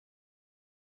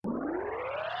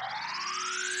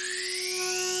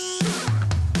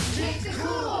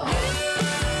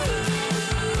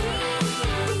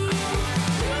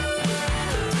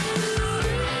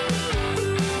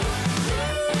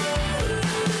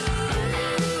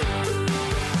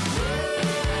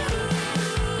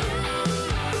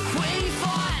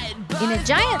In a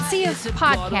giant sea of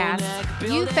podcasts,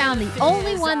 you found the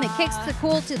only one that kicks the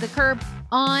cool to the curb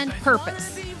on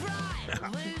purpose.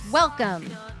 Welcome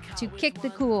to Kick the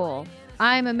Cool.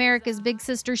 I'm America's big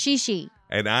sister, Shishi.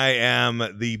 And I am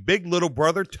the big little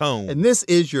brother, Tone. And this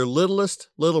is your littlest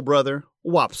little brother,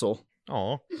 Wopsle.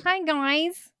 Aw. Hi,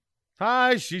 guys.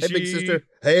 Hi, Shishi. Hey, big sister.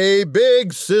 Hey,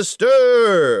 big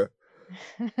sister.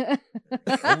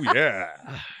 Oh, yeah.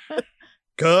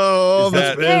 Come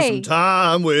and spend Hey. some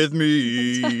time with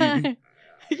me.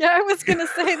 Yeah, I was going to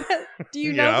say that. Do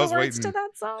you Yeah, I know was the words waiting. to that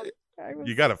song?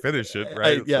 You got to finish it,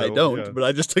 right? I So, don't, yeah. but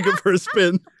I just took it for a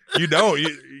spin. You know,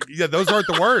 yeah, those aren't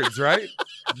the words, right?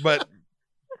 But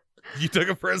you took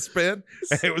it for a spin,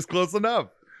 and it was close enough.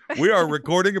 We are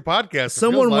recording a podcast. it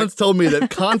Someone feels like. once told me that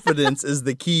confidence is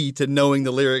the key to knowing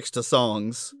the lyrics to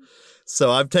songs. So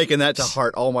I've taken that to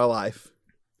heart all my life.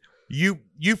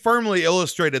 You firmly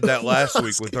illustrated that last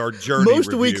week with our journey Most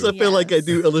review. weeks I feel like I Yes.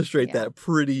 do illustrate Yeah. that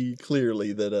pretty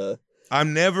clearly that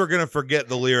I'm never going to forget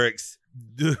the lyrics.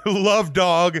 Love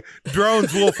dog,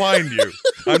 drones will find you.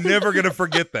 I'm never going to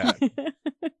forget that.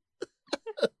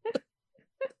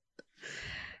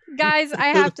 Guys, I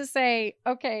have to say,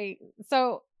 okay,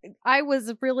 so I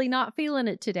was really not feeling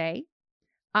it today.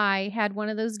 I had one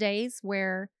of those days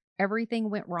where everything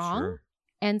went wrong. Sure.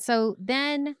 And so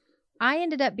then I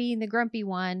ended up being the grumpy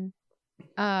one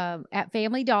at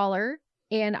Family Dollar.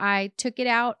 And I took it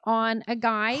out on a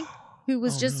guy who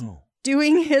was just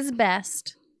doing his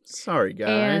best. sorry guy.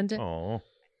 And Oh,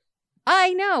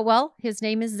 I know, well, his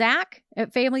name is Zach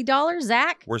at Family Dollar.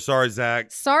 Zach. we're sorry,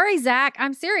 Zach. Sorry, Zach.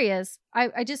 I'm serious.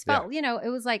 I just felt, it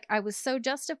was like I was so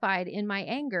justified in my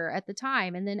anger at the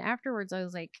time. And then afterwards I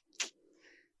was like,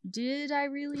 did I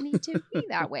really need to be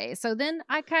that way? So then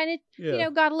I kind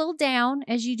of, got a little down,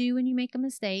 as you do when you make a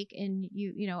mistake. And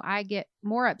I get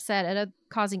more upset at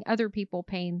causing other people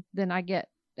pain than I get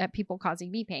at people causing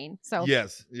me pain. So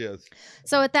Yes.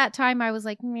 so at that time I was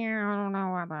like, I don't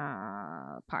know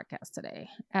about a podcast today.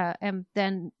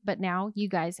 But now you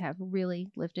guys have really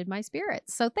lifted my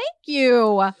spirits. So thank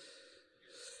you.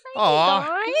 Aw,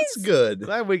 Guys. That's good.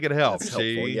 glad we could help. That's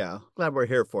helpful, See? yeah. Glad we're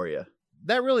here for you.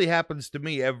 That really happens to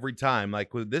me every time. Like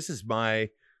this is my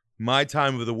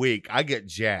time of the week. I get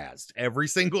jazzed every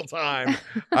single time.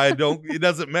 It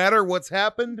doesn't matter what's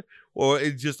happened, or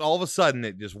it just all of a sudden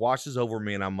it just washes over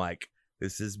me and I'm like,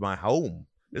 this is my home.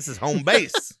 This is home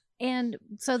base. And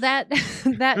so that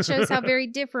that shows how very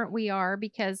different we are,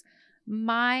 because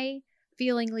my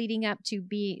feeling leading up to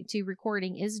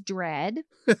recording is dread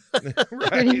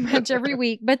pretty much every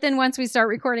week. But then once we start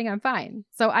recording, I'm fine.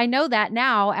 So I know that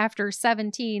now after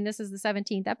 17, this is the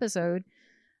 17th episode,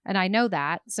 and I know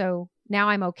that. So now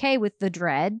I'm okay with the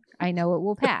dread. I know it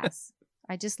will pass.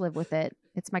 I just live with it.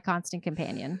 It's my constant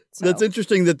companion. So. That's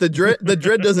interesting that the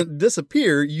dread doesn't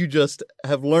disappear. You just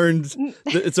have learned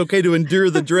that it's okay to endure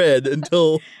the dread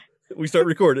until we start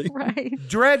recording. Right.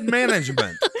 Dread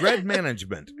management. Dread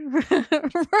management.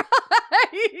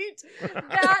 Right.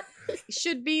 That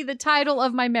should be the title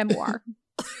of my memoir.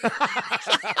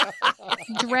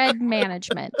 Dread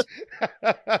management.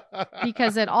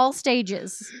 Because at all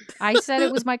stages, I said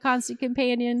it was my constant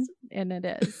companion, and it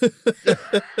is.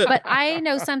 But I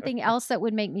know something else that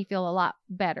would make me feel a lot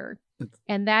better.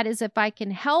 And that is if I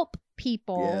can help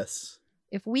people. Yes.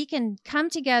 If we can come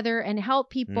together and help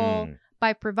people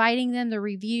by providing them the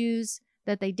reviews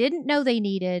that they didn't know they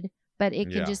needed, but it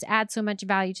can just add so much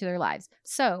value to their lives.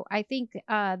 So I think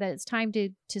that it's time to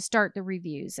start the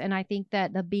reviews. And I think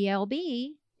that the BLB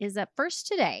is up first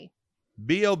today.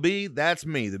 BLB, that's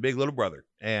me, the big little brother.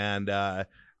 And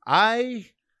I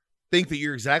think that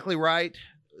you're exactly right.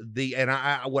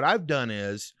 What I've done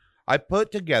is I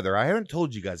put together, I haven't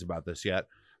told you guys about this yet,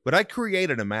 but I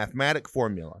created a mathematic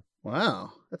formula.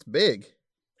 Wow. That's big.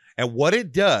 And what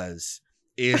it does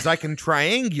is I can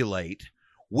triangulate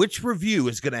which review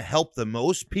is going to help the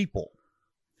most people.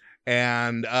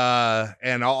 And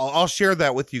I'll share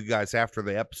that with you guys after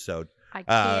the episode. I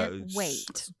can't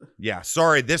wait. Yeah,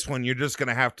 sorry, this one you're just going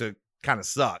to have to kind of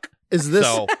suck. Is this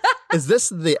So, is this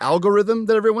the algorithm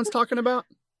that everyone's talking about?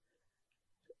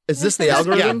 Is this the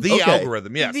algorithm? yeah, the Okay.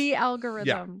 algorithm, yes. The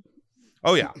algorithm.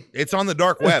 Oh, yeah. It's on the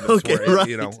dark web. It's Okay, where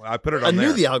right. I put it on I there.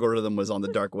 knew the algorithm was on the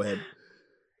dark web.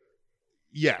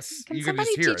 Yes. Can you somebody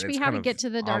just hear teach it. me It's how kind to of get to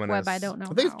the dark web? ominous. I don't know.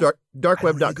 I think it's how.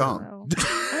 darkweb.com.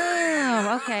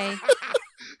 Oh, okay.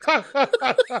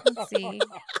 Let's see.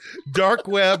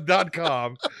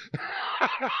 Darkweb.com.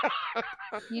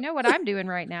 You know what I'm doing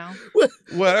right now.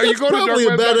 What are you going Probably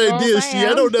to a bad darkweb.com? idea, I She. I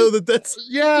am. don't know that that's...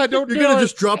 Yeah, don't You're do going it. to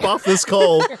just drop off this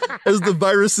call as the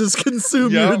viruses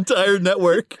consume your Yep. entire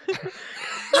network.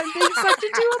 I'm being sucked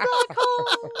into a black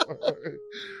hole.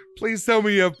 Please tell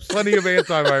me you have plenty of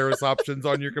antivirus options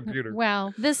on your computer.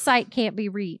 Well, this site can't be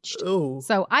reached. Oh,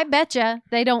 So I betcha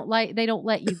they don't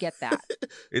let you get that.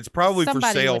 It's probably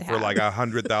Somebody for sale would for have. like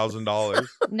 $100,000.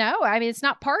 No, I mean it's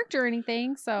not parked or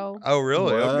anything. So Oh,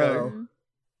 really? Wow. Okay.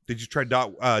 Did you try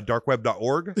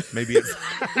darkweb.org? Maybe it's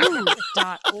Ooh,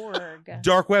 .org.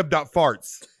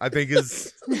 darkweb.farts. I think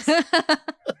is.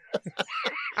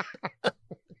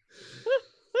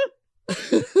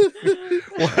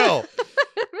 Well,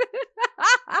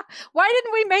 Why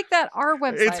didn't we make that our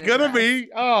website? it's gonna address? be.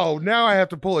 Oh, now I have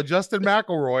to pull a Justin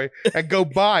McElroy and go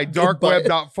buy Go buy it.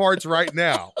 darkweb.farts right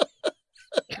now.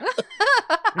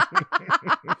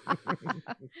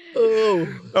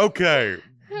 oh, Okay,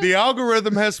 the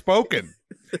algorithm has spoken,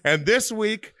 and this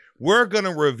week we're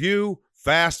gonna review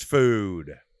fast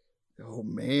food. oh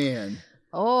man.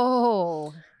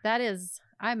 Oh, that is.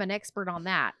 I'm an expert on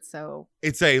that. So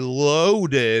It's a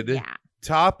loaded yeah.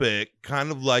 topic, kind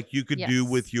of like you could do Yes.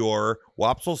 with your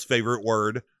Wopsel's favorite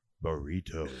word,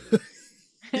 burrito.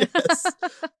 Yes.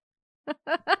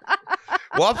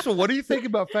 Wopsel, what do you think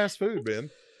about fast food, man?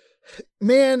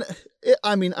 Man,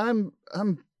 I mean, I'm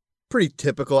pretty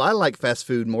typical. I like fast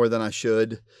food more than I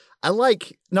should.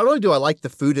 Not only do I like the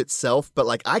food itself, but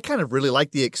like I kind of really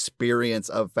like the experience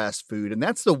of fast food, and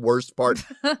that's the worst part.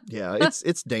 Yeah,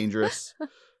 it's dangerous.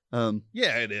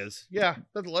 Yeah, it is. Yeah,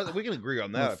 we can agree on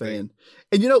I'm that. a I think. fan.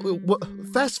 And you know,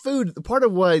 Mm. fast food, part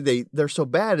of why they're so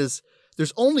bad is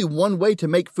there's only one way to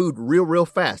make food real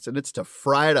fast, and it's to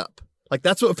fry it up. Like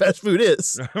that's what fast food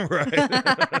is.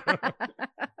 Right.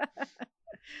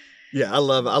 Yeah, I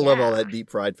love all Yeah. that deep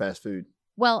fried fast food.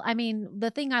 Well, I mean, the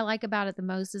thing I like about it the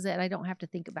most is that I don't have to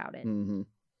think about it. Hmm.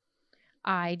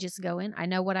 I just go in. I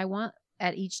know what I want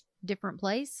at each different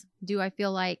place. Do I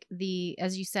feel like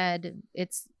as you said,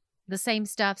 it's the same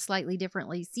stuff, slightly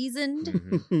differently seasoned?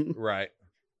 Mhm. Right.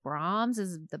 Brahms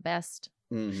is the best.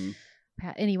 Hmm.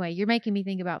 Anyway, you're making me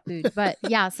think about food. But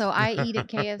yeah, so I eat at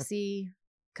KFC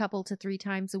couple to 3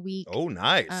 times a week. Oh,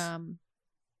 nice.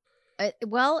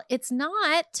 Well, it's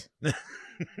not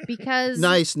because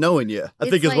Nice knowing you. I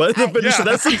It's think is like what the I- finish of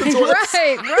that sentence was.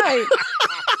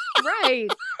 right.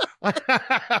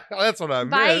 That's what I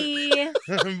meant. Bye.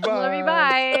 Love you.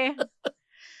 Bye.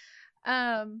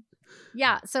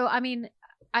 Yeah. So I mean,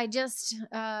 I just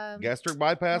Gastric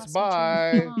bypass. lost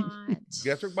my train Bye. of thought.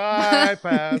 Gastric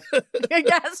bypass.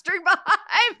 Gastric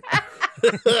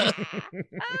bypass.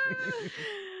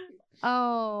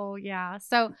 Oh yeah.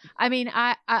 So I mean,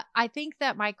 I think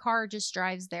that my car just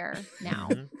drives there now.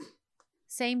 Mhm.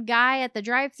 Same guy at the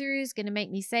drive-thru is going to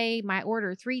make me say my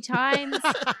order 3 times.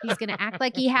 He's going to act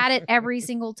like he had it every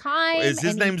single time. Is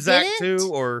his and he name Zach didn't. too,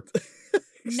 or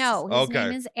No, his Okay.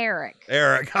 name is Eric.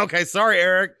 Eric? Okay, sorry,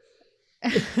 Eric.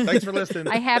 Thanks for listening.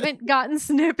 I haven't gotten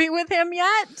snippy with him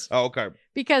yet Oh, okay.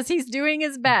 because he's doing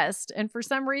his best, and for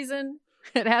some reason,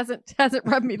 it hasn't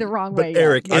rubbed me the wrong But way. yet.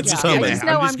 Eric, But it's yeah, coming. I I'm just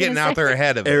know just getting gonna out there say-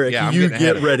 ahead of it. Eric, Yeah, I'm you getting ahead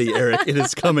get of it. ready, Eric. It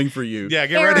is coming for you. Yeah,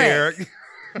 get ready, Eric.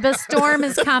 The storm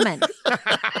is coming.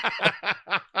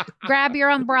 Grab your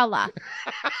umbrella.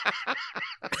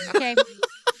 Okay.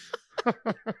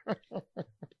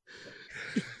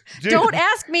 Dude. Don't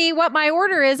ask me what my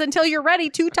order is until you're ready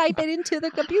to type it into the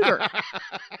computer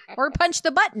or punch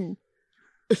the button.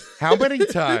 How many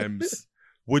times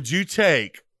would you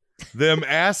take them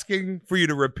asking for you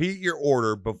to repeat your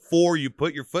order before you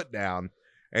put your foot down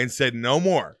and said, no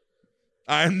more?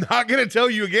 I'm not going to tell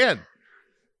you again.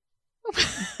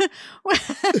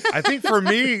 I think for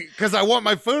me, because I want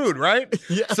my food, right?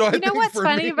 Yeah. So I You know think what's for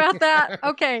funny me- about that?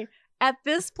 Okay. At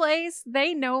this place,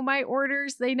 they know my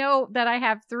orders. They know that I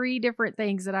have 3 different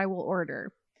things that I will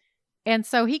order. And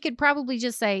so he could probably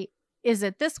just say, is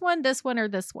it this one, or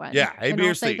this one? Yeah, A, and B, or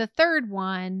I'll say C. the third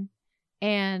one,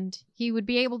 and he would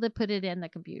be able to put it in the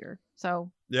computer.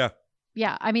 So Yeah.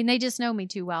 yeah, I mean, they just know me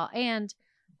too well. And,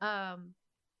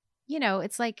 you know,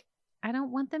 it's like, I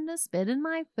don't want them to spit in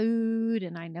my food.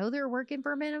 And I know they're working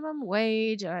for minimum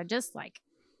wage. And I just like,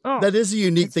 oh, That is a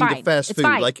unique It's thing to fine. fast It's food.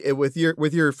 fine. Like with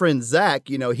your friend Zach,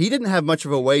 you know, he didn't have much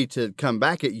of a way to come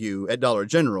back at you at Dollar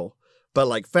General. But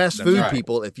like fast That's food right.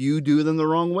 people, if you do them the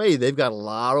wrong way, they've got a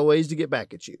lot of ways to get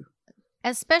back at you.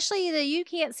 especially that you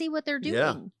can't see what they're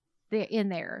Yeah. doing in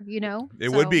there, you know?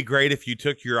 It So- would be great if you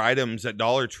took your items at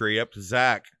Dollar Tree up to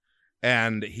Zach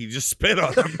and he just spit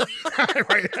on them.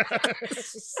 Right.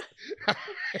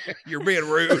 You're being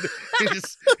rude.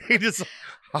 He just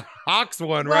hawks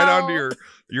one right Well- onto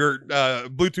your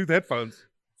Bluetooth headphones.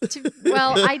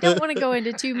 Well, I don't want to go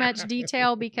into too much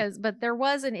detail but there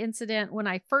was an incident when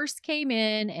I first came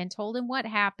in and told him what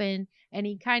happened, and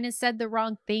he kind of said the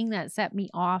wrong thing that set me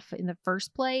off in the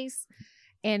first place.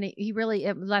 And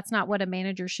that's not what a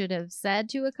manager should have said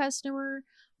to a customer,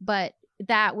 but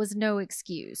that was no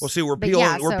excuse. Well, see, we're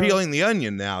peeling the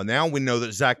onion now. Now we know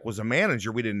that Zach was a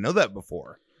manager. We didn't know that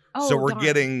before. Oh, so we're darn.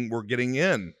 getting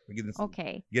in.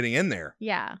 Okay. Getting in there.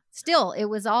 Yeah. Still, it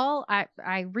was all I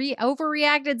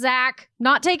overreacted, Zach.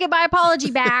 Not taking my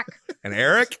apology back. And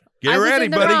Eric, get I was ready,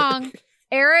 in the buddy. wrong.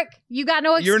 Eric, you got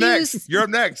no excuse. You're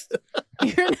next.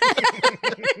 You're up next. You're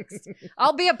next.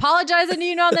 I'll be apologizing to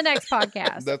you on the next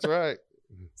podcast. That's right.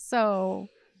 So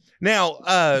now,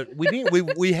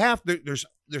 we have to.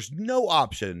 There's no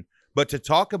option but to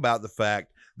talk about the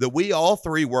fact that we all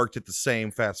three worked at the same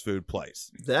fast food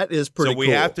place. That is pretty cool. So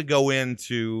we have to go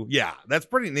into, that's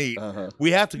pretty neat.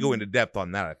 We have to go into depth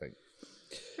on that, I think.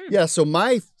 Yeah, so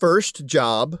my first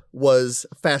job was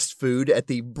fast food at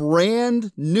the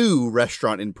brand new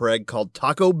restaurant in Prague called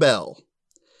Taco Bell.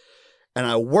 And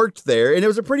I worked there, and it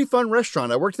was a pretty fun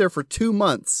restaurant. I worked there for 2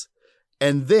 months.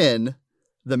 And then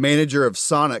the manager of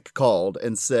Sonic called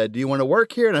and said, "Do you want to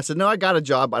work here?" And I said, "No, I got a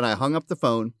job." And I hung up the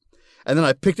phone. And then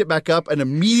I picked it back up and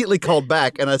immediately called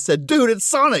back. And I said, "Dude, it's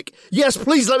Sonic. Yes,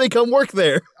 please let me come work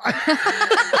there."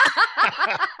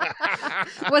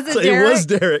 Was it So Derek? it was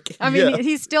Derek. I mean, Yeah.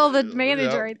 he's still the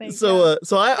manager, I think. So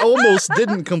I almost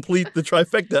didn't complete the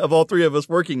trifecta of all three of us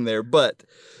working there, but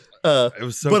It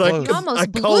was so but close. You almost I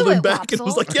blew called him it, back and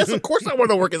was Wopsle. like, "Yes, of course I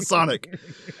want to work at Sonic."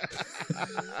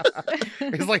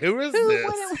 He's like, who is Who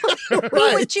this? would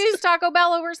Right. choose Taco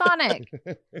Bell over Sonic?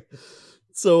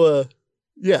 So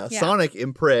Yeah. Sonic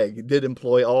and Prague did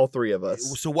employ all three of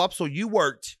us. So Wopsle, you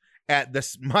worked at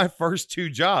this. My first 2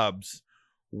 jobs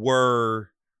were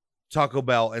Taco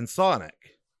Bell and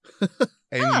Sonic,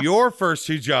 and your first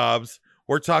 2 jobs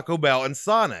were Taco Bell and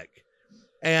Sonic.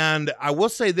 And I will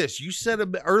say this: you said a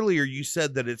bit earlier, you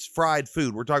said that it's fried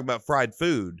food. We're talking about fried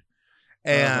food,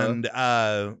 and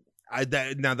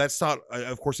now that's not,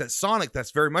 of course, at Sonic.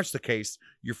 That's very much the case.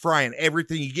 You're frying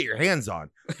everything you get your hands on.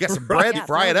 You got some bread, Yeah,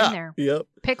 fry throw it in up. there. Yep.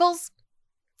 Pickles?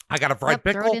 I got a fried Yep,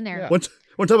 pickle. throw it in there. Yeah.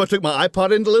 One time I took my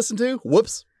iPod in to listen to.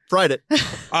 Whoops, fried it.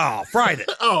 Oh, fried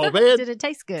it, Oh man, Did it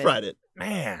taste good? fried it.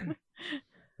 man.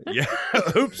 Yeah,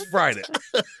 oops, fried it.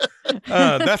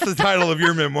 That's the title of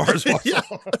your memoirs.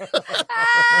 Wopsle.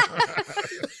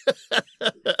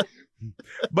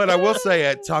 But I will say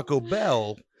at Taco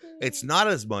Bell, it's not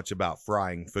as much about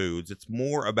frying foods. It's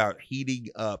more about heating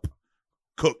up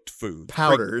cooked food.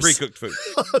 Powders. Pre-cooked food.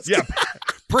 Yeah.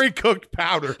 Pre-cooked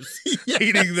powders. Yes.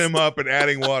 Heating them up and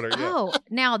adding water. Yeah. Oh,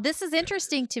 now this is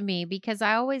interesting to me because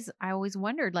I always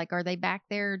wondered, like, are they back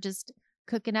there just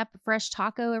cooking up a fresh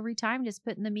taco every time, just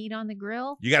putting the meat on the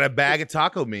grill? You got a bag of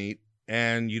taco meat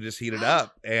and you just heat it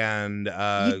up and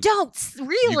You don't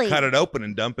really you cut it open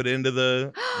and dump it into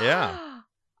the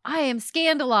I am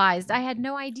scandalized. I had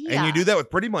no idea. And you do that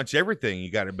with pretty much everything. You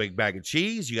got a big bag of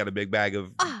cheese. You got a big bag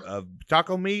of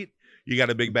taco meat. You got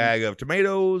a big bag of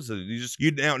tomatoes.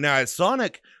 Now at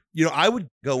Sonic, I would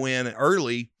go in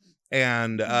early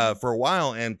and for a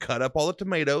while and cut up all the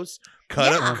tomatoes,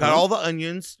 cut all the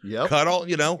onions, Yep. cut all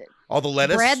all the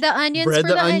lettuce, bread the onions Bread for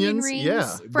the the onion onions, rings.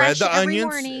 yeah. bread Fresh the every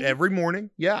onions morning. every morning.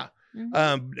 Yeah.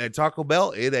 Mhm. At Taco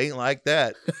Bell, it ain't like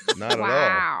that. Not at all.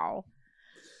 Wow.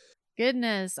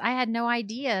 Goodness, I had no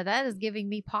idea. That is giving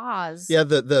me pause. Yeah,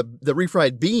 the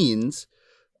refried beans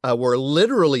were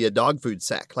literally a dog food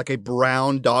sack, like a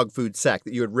brown dog food sack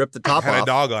that you would rip the top Had off. a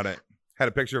dog on it. Had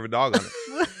a picture of a dog on it.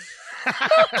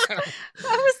 I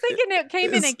was thinking it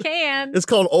came in a can. It's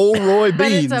called Old Roy But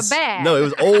Beans. it's a bag. No, it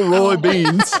was Old Roy Oh.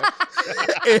 Beans.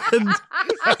 And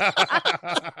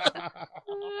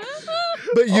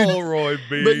Roy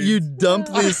beans. but you dump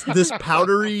this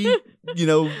powdery,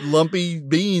 lumpy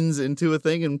beans into a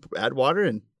thing and add water,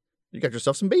 and you got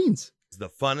yourself some beans. The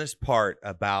funnest part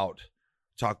about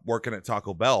working at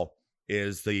Taco Bell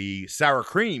is the sour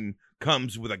cream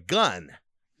comes with a gun,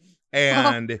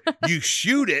 and you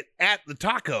shoot it at the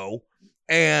taco,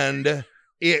 and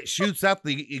it shoots out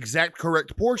the exact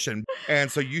correct portion,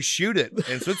 and so you shoot it,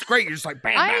 and so it's great. You're just like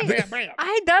bam, bam, bam, bam.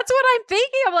 That's what I'm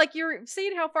thinking. I'm like, you're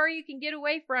seeing how far you can get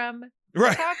away from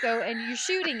Right. taco, and you're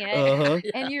shooting it, Uh-huh.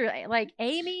 and you're like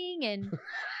aiming, and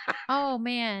oh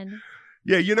man,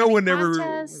 Yeah,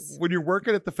 contests. when you're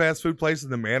working at the fast food place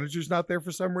and the manager's not there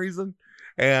for some reason,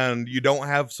 and you don't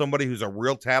have somebody who's a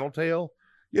real tattletale,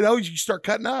 you start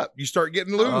cutting up. You start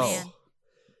getting loose. man.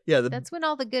 Yeah, That's when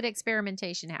all the good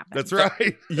experimentation happens. That's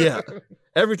right. yeah.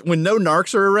 When no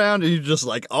narcs are around, and you're just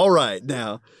like, all right,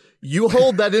 now you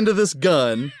hold that into this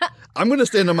gun. I'm going to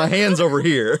stand on my hands over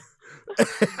here,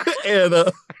 and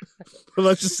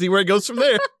let's just see where it goes from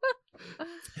there.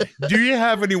 Do you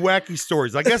have any wacky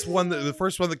stories? I guess the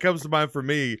first one that comes to mind for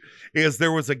me is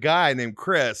there was a guy named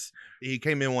Chris. He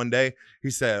came in one day. He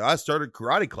said, I started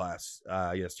karate class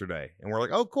yesterday. And we're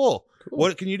like, oh, cool.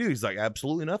 What can you do? He's like,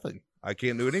 absolutely nothing. I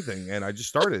can't do anything. And I just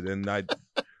started. And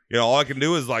all I can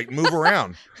do is like move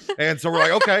around. And so we're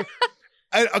like, okay.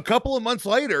 And a couple of months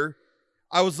later,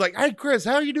 I was like, hey, Chris,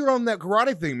 how are you doing on that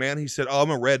karate thing, man? He said, oh,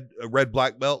 I'm a red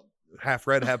black belt, half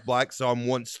red, half black. So I'm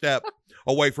one step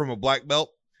away from a black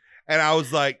belt. And I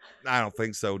was like, I don't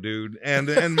think so, dude. And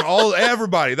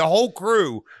everybody, the whole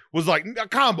crew was like,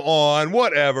 come on,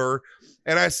 whatever.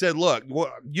 And I said, look,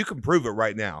 you can prove it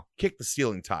right now. Kick the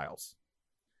ceiling tiles.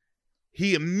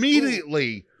 He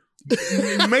immediately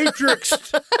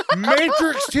matrixed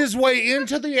his way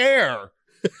into the air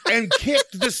and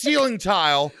kicked the ceiling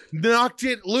tile, knocked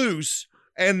it loose,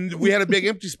 and we had a big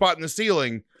empty spot in the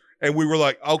ceiling. And we were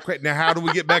like, okay, now how do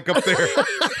we get back up there?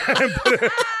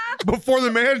 Before the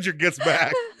manager gets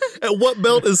back. And what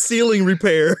belt is ceiling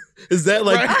repair? Is that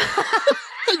like,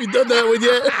 have you done that one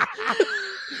yet?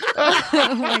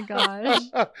 Oh my gosh.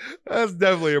 That's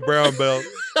definitely a brown belt.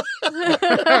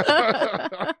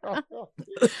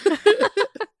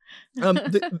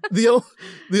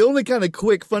 The only kind of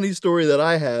quick funny story that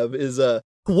I have is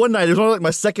one night, it was only like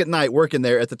my second night working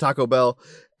there at the Taco Bell.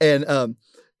 And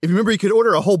if you remember, you could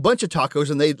order a whole bunch of tacos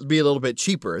and they'd be a little bit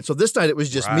cheaper. And so this night it was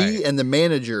just me and the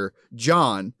manager,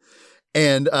 John.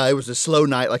 And it was a slow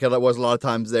night like it was a lot of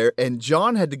times there. And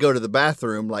John had to go to the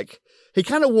bathroom. Like, he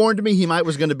kind of warned me he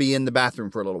was going to be in the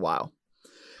bathroom for a little while.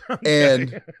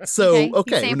 And so, He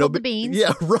sampled the beans.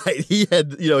 Yeah, right. He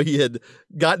had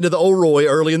gotten to the Old Roy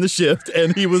early in the shift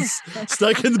and he was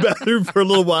stuck in the bathroom for a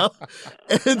little while.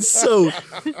 And so,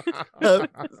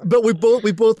 but we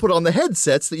both put on the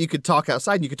headsets that you could talk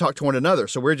outside and you could talk to one another.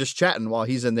 So we're just chatting while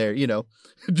he's in there,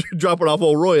 dropping off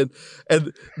Old Roy.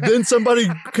 And then somebody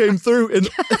came through and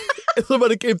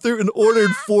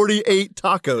ordered 48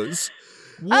 tacos.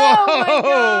 Whoa! Oh my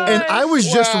God. And I was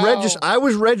just I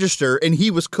was register and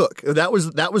he was cook. That was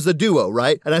the duo,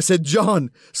 right? And I said, John,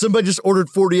 somebody just ordered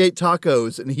 48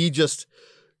 tacos. And he just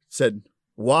said,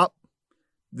 Wop,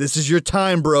 this is your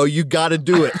time, bro. You got to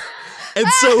do it. And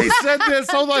so he said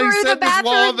this. Hold on. He said this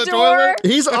while on the door. toilet.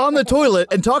 He's on the toilet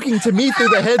and talking to me through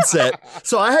the headset.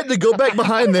 So I had to go back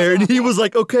behind there and he was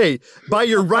like, okay, by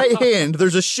your right hand,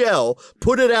 there's a shell.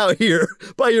 Put it out here.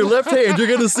 By your left hand, you're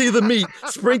going to see the meat.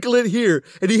 Sprinkle it here.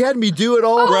 And he had me do it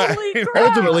all. Holy crap.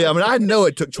 Ultimately, I know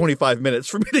it took 25 minutes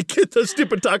for me to get those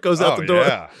stupid tacos out the door.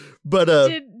 Yeah. But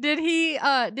did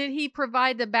he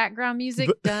provide the background music?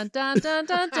 Dun dun dun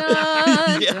dun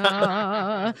dun.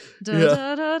 Yeah. Dun,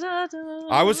 dun, dun, dun, dun.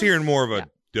 I was hearing more of a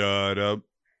da-da,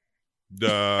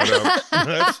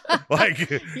 da-da. Like,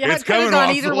 Yeah, it's it could have coming gone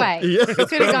off. either way. Yeah. It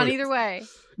could have gone either way.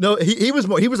 no, he was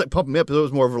like pumping me up. It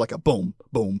was more of like a boom,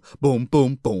 boom, boom,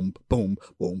 boom, boom, boom,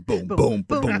 boom, boom, boom, boom,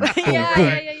 boom.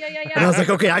 Yeah. And I was like,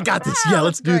 okay, I got this. Yeah,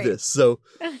 let's do Great. this. So,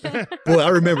 boy, I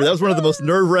remember that was one of the most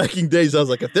nerve-wracking days. I was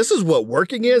like, if this is what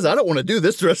working is, I don't want to do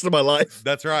this the rest of my life.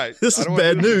 That's right. This I is don't wanna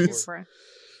bad do this news. anymore.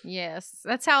 Yes,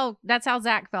 that's how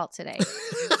Zach felt today.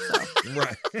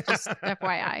 Right. Just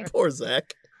FYI. Poor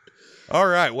Zach. All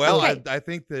right. Well, Okay. I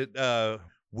think that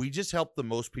we just helped the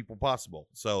most people possible.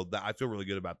 So I feel really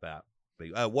good about that.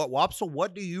 Wopsle,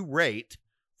 what do you rate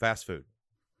fast food?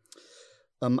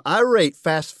 I rate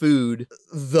fast food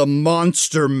the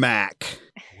Monster Mac.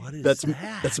 What is That's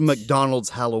that? that's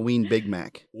McDonald's Halloween Big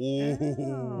Mac.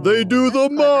 Ooh. They do the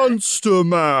Clever. Monster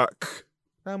Mac.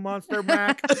 The Monster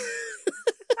Mac.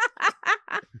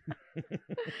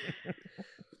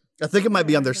 I think it might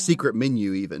be on their secret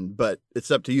menu even, but it's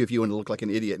up to you if you want to look like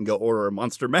an idiot and go order a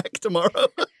Monster Mac tomorrow.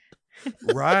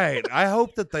 Right. I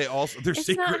hope that they also their It's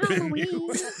secret not menu.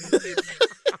 Halloween.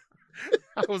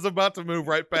 I was about to move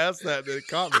right past that, and it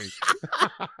caught me.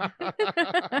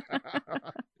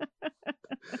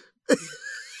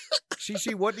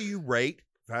 Shishi, what do you rate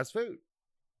fast food?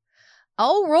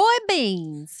 Oh, Roy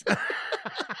Beans.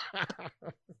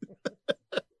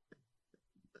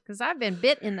 Because I've been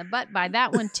bit in the butt by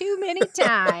that one too many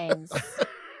times.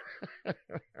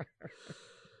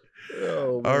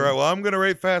 Oh, All right. Well, I'm going to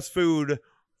rate fast food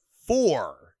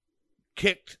 4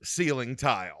 kicked ceiling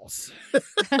tiles.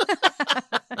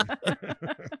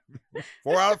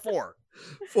 4 out of 4.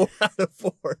 4 out of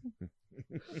 4.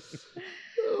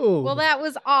 Oh. Well, that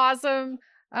was awesome.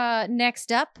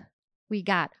 Next up, we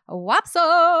got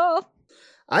Wopsle.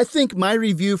 I think my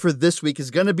review for this week is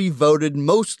going to be voted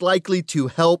most likely to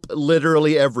help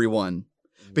literally everyone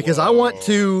because I want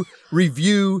to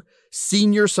review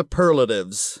senior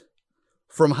superlatives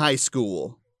from high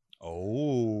school.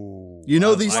 Oh. You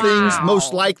know I these like things, that.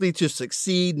 most likely to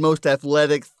succeed, most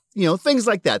athletic, things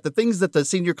like that. The things that the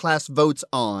senior class votes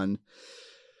on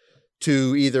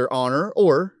to either honor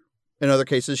or, in other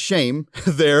cases, shame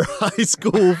their high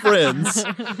school friends.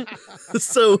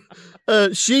 So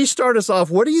she started us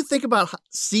off. What do you think about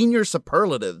senior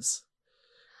superlatives?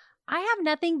 I have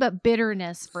nothing but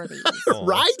bitterness for these Oh.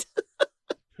 Right?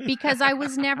 because I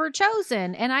was never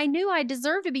chosen and I knew I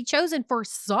deserved to be chosen for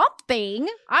something.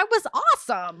 I was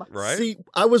awesome. Right? See,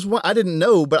 I didn't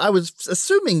know, but I was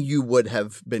assuming you would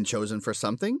have been chosen for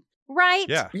something. Right?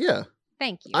 Yeah. Yeah.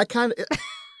 Thank you. I kind of,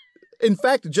 in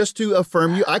fact, just to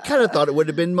affirm you, I kind of thought it would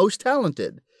have been most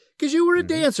talented because you were a Mhm.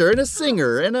 dancer and a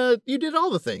singer and you did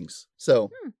all the things. So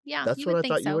Yeah. that's you what would I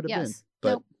think thought so. you would have been. Yes. But,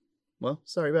 Nope. well,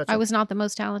 sorry about you. I was not the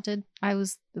most talented. I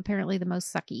was apparently the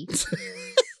most sucky.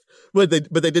 But they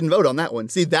didn't vote on that one.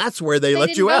 See, that's where they let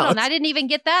didn't you vote out. on- I didn't even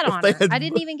get that If they honor. had I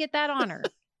didn't even get that honor.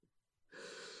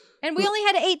 And we only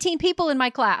had 18 people in my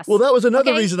class. Well, that was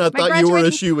another Okay, reason I my thought you were a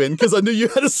graduating- shoe-in because I knew you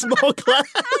had a small class.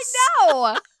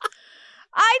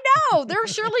 I know. There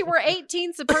surely were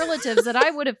 18 superlatives that I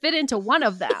would have fit into one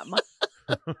of them.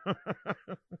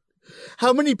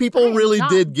 How many I people am really not-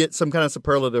 did get some kind of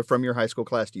superlative from your high school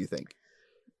class, do you think?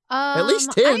 At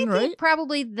least 10, I think right?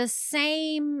 probably the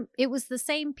same. It was the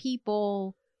same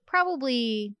people.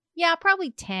 Probably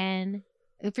 10.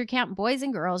 If you're counting boys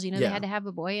and girls, they Yeah. had to have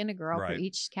a boy and a girl for Right.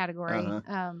 each category.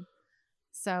 Uh-huh.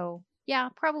 So yeah,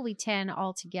 probably 10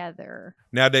 altogether.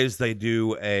 Nowadays they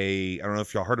do I don't know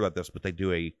if y'all heard about this, but they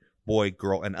do a boy,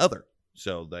 girl, and other.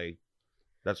 So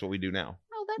that's what we do now.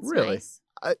 Oh, that's Really? nice.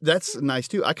 That's nice,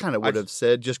 too. I kind of would have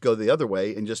said just go the other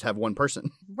way and just have one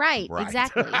person. Right, Right.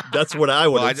 exactly. That's what I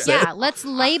would Well, have I- said. Yeah, let's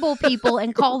label people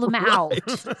and call them out.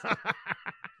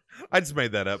 I just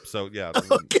made that up. So yeah. That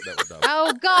was dumb.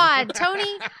 Oh God, Tony,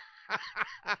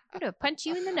 I'm gonna punch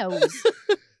you in the nose.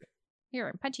 Here,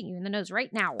 I'm punching you in the nose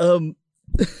right now.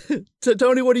 So,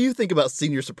 Tony, what do you think about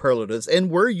senior superlatives? And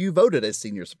were you voted as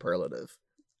senior superlative?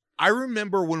 I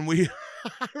remember when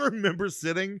I remember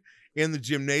sitting in the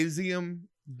gymnasium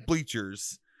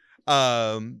bleachers,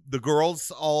 the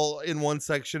girls all in one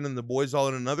section and the boys all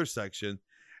in another section,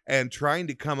 and trying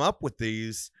to come up with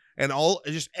these, and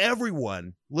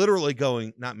everyone literally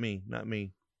going, not me, not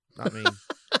me, not me.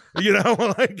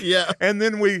 Yeah. And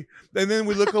then we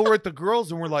look over at the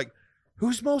girls and we're like,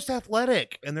 who's most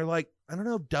athletic? And they're like, I don't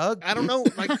know, Doug. I don't know.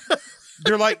 Like,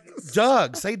 they're like,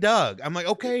 Doug, say Doug. I'm like,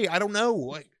 okay, I don't know.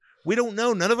 Like, we don't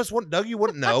know. None of us want Doug. You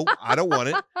wouldn't know. I don't want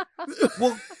it.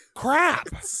 Well, crap.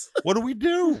 What do we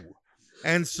do?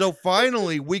 And so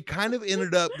finally, we kind of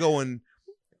ended up going,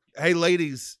 hey,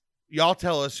 ladies, y'all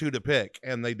tell us who to pick.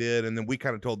 And they did. And then we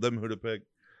kind of told them who to pick.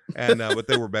 And but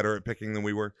they were better at picking than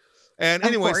we were. And Of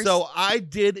anyway, course. so I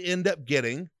did end up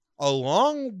getting,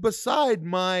 along beside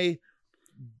my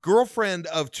girlfriend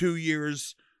of 2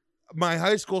 years, my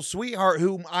high school sweetheart,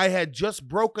 who we had just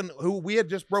broken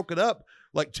up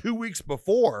like 2 weeks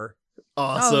before,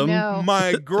 Awesome. Oh, no.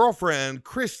 my girlfriend,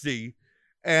 Christy,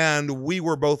 and we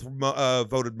were both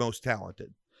voted most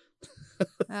talented.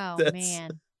 Oh That's-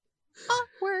 man.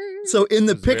 Awkward. So in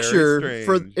the It's very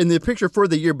picture for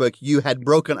the yearbook, you had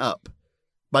broken up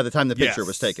by the time the picture Yes.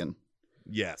 was taken.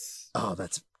 Yes. Oh,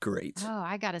 that's great. Oh,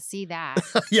 I gotta see that.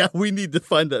 Yeah, we need to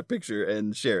find that picture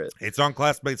and share it. It's on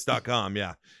classmates.com,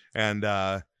 yeah. And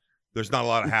there's not a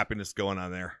lot of happiness going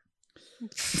on there.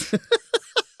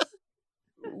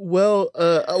 Well,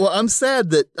 I'm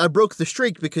sad that I broke the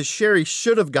streak because Sherry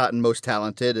should have gotten most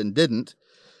talented and didn't.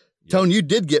 Yep. Tone, you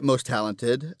did get most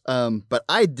talented, but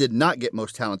I did not get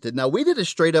most talented. Now, we did a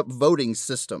straight up voting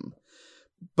system,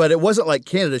 but it wasn't like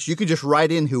candidates. You could just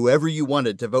write in whoever you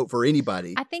wanted to vote for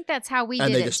anybody, I think that's how we and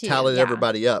did they it just too. tallied yeah.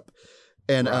 everybody up.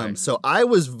 And Right. so I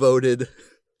was voted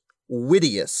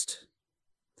wittiest,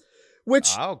 which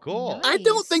Oh, cool. Nice. I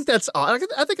don't think that's odd.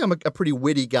 I think I'm a pretty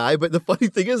witty guy, but the funny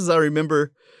thing is I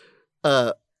remember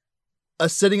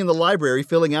us sitting in the library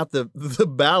filling out the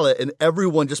ballot and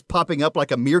everyone just popping up like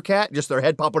a meerkat, just their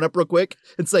head popping up real quick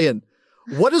and saying,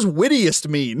 what does wittiest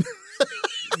mean?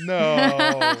 No.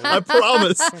 I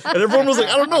promise. And everyone was like,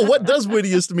 I don't know, what does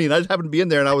wittiest mean? I just happened to be in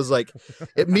there and I was like,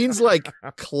 it means like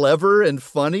clever and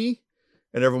funny.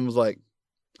 And everyone was like,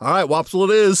 all right, Wopsle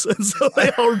it is. And so they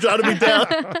all jotted me down.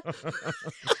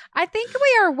 I think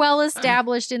we are well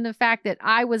established in the fact that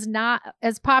I was not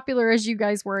as popular as you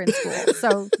guys were in school.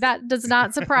 So that does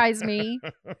not surprise me.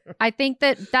 I think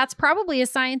that that's probably a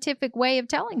scientific way of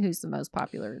telling who's the most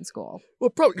popular in school.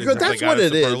 Well, probably Is that that's the what guy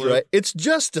it is, superlative? right? It's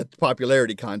just a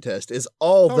popularity contest, is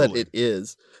all Totally. that it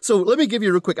is. So let me give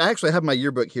you real quick. I actually have my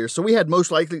yearbook here. So we had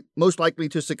most likely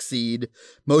to succeed,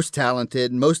 most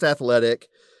talented, most athletic,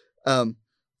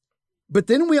 But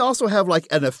then we also have like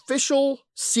an official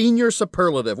senior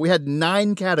superlative. We had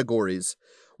 9 categories.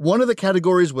 One of the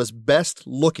categories was best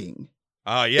looking.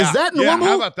 Yeah. Is that Yeah, normal?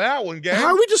 how about that one, gang? How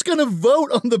are we just going to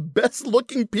vote on the best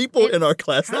looking people in our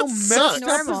class? How That messed sucks. up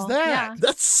Normal, is that? yeah.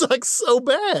 That sucks so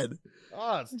bad.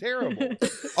 Oh, it's terrible.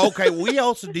 Okay, we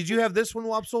also, did you have this one,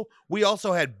 Wopsle? We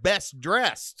also had best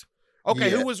dressed. Okay,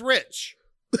 Yeah. who was rich?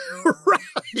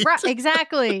 Right,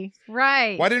 exactly.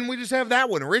 Right. Why didn't we just have that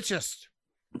one? Richest.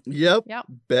 Yep. Yep.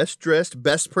 Best dressed,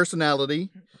 best personality.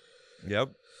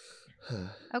 Yep.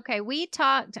 Okay, we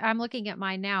talked. I'm looking at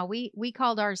mine now. We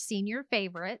called ours senior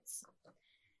favorites,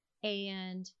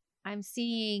 and I'm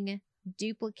seeing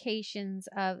duplications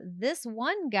of this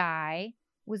one guy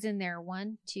was in there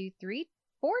 1, 2, 3,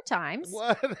 4 times.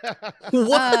 What?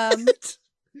 What?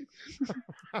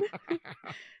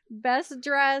 Best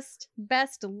dressed,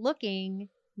 best looking,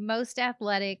 most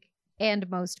athletic, and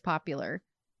most popular.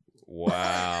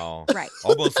 Wow. Right.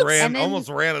 Almost And then-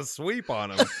 ran a sweep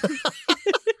on him.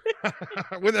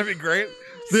 Wouldn't that be great?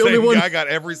 The Same only one- guy got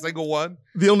every single one.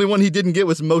 The only one he didn't get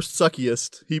was most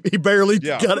suckiest. He barely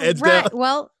Yeah. got edged Right.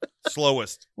 out.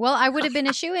 Slowest. Well, I would have been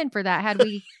a shoe-in for that had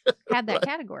we had that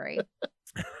category.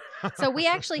 So we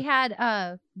actually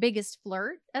had biggest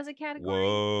flirt as a category,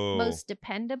 Whoa. most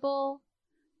dependable,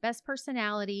 best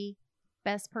personality,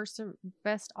 best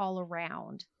all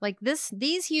around. Like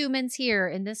these humans here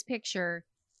in this picture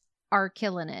are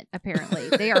killing it. Apparently,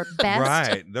 they are best.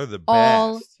 Right. They're the best.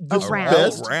 all Just around.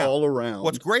 best all around.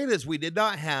 What's great is we did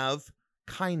not have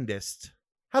kindest.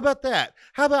 How about that?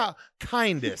 How about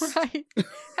kindest? Right.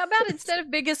 How about instead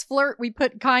of biggest flirt, we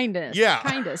put kindest? Yeah.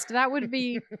 Kindest. That would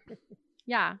be.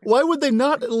 Yeah. Why would they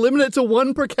not limit it to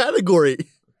 1 per category?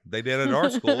 They did at our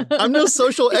school. I'm no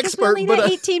social Because we expert, only but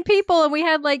had 18 people and we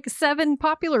had like 7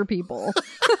 popular people.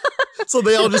 so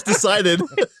they all just decided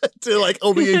to like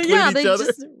only include yeah, each they other.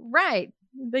 just right.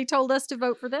 They told us to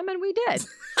vote for them, and we did.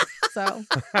 So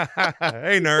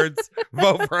Hey, nerds,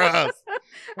 vote for us.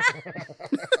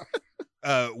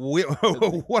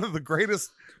 One of the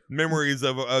greatest memories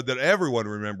of that everyone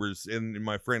remembers in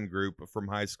my friend group from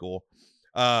high school.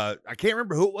 I can't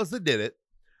remember who it was that did it,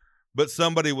 but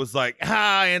somebody was like,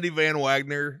 Andy Van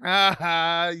Wagner,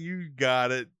 you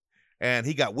got it. And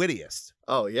he got wittiest.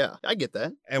 Oh yeah, I get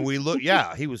that. And we looked,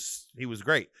 yeah, he was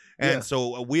great. And Yeah.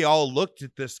 so we all looked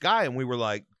at this guy and we were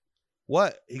like,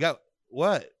 what? He got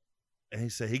what? And he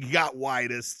said, he got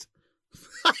widest.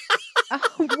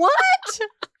 what?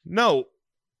 No,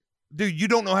 dude, you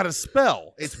don't know how to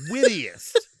spell. It's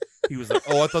wittiest. He was like,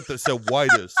 oh, I thought that said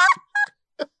widest.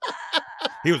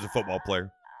 He was a football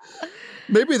player.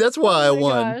 Maybe that's why I Oh my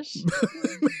won. gosh.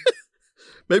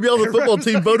 Maybe all the football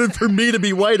team voted for me to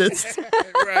be whitest.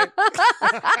 Right.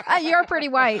 You're pretty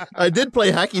white. I did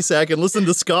play hacky sack and listen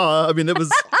to ska. I mean, it was.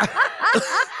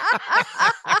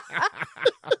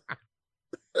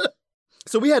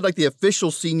 So we had like the official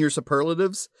senior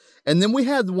superlatives, and then we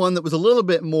had one that was a little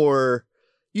bit more,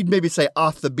 you'd maybe say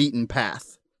off the beaten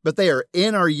path, but they are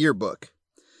in our yearbook.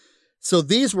 So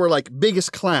these were like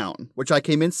biggest clown, which I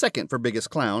came in second for biggest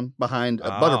clown behind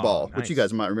Butterball, which you nice.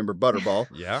 guys might remember Butterball.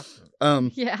 Yeah.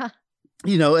 Yeah.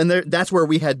 You know, and that's where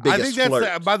we had biggest I think that's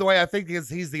flirt. by the way, I think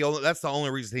he's the only, that's the only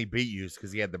reason he beat you is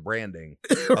because he had the branding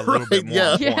a little bit more.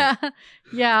 yeah. on point. Yeah.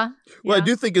 Yeah. Well, I Yeah.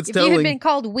 do think it's If you telling. had been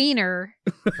called Wiener,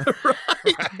 Right.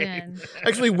 then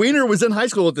Actually, Wiener was in high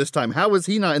school at this time. How was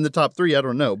he not in the top 3? I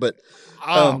don't know. But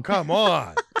Oh, come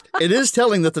on. it is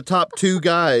telling that the top 2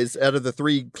 guys out of the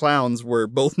 3 clowns were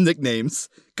both nicknames.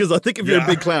 Because I think if you're Yeah. a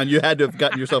big clown, you had to have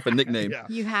gotten yourself a nickname. Yeah.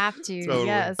 you have to. Totally.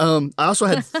 Yes. I also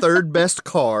had third best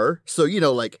car. So, you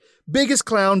know, like biggest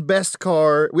clown, best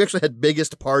car. We actually had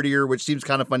biggest partier, which seems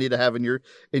kind of funny to have in your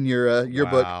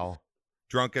yearbook. Wow.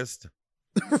 Drunkest.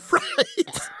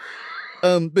 Right.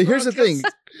 But here's the thing.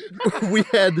 We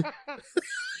had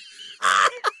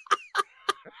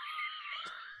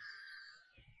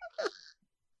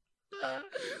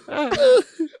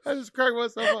I just cracked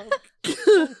myself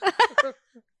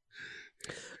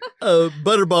up.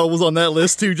 Butterball was on that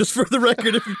list too, just for the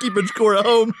record, if you're keeping score at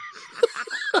home.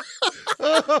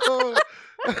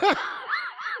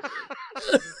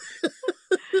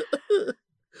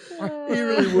 He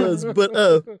really was.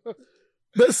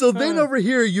 But so then over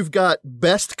here you've got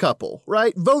best couple,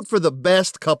 right? Vote for the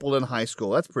best couple in high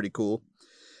school. That's pretty cool.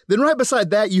 Then right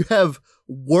beside that you have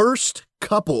worst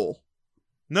couple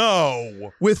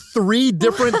No. with 3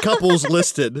 different couples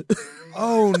listed.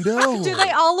 Oh no. Do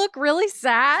they all look really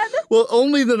sad? Well,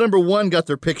 only the number 1 got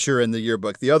their picture in the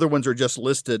yearbook. The other ones are just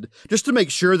listed just to make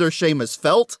sure their shame is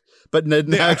felt, but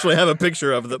didn't actually have a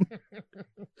picture of them.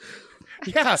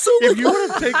 Yeah. So If you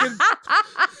would have taken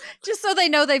Just so they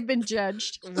know they've been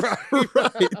judged. Right.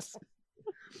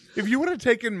 if you would have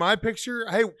taken my picture,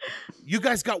 hey, you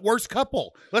guys got worst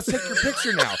couple. Let's take your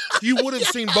picture now. You would have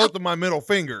seen both of my middle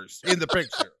fingers in the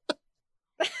picture.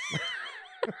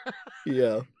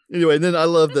 Yeah. Anyway, and then I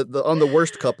love that on the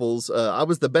worst couples, I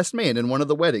was the best man in one of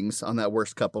the weddings on that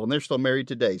worst couple, and they're still married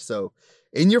today. So,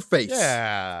 in your face,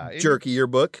 Yeah. jerky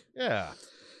yearbook. Yeah.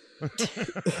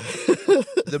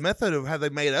 The method of how they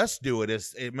made us do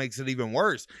it makes it even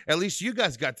worse. At least you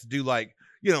guys got to do like,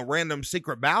 random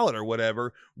secret ballot or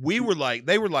whatever. They were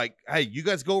like, hey, you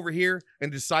guys go over here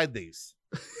and decide these.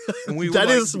 And we were That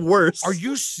like, is worse. are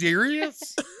you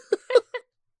serious?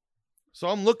 So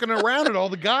I'm looking around at all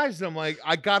the guys and I'm like,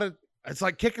 it's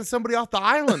like kicking somebody off the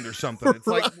island or something. It's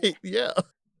like, Right, yeah.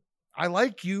 I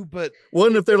like you, but Well,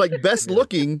 and if they're like best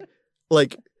looking,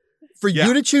 like for Yeah.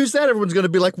 you to choose that, everyone's going to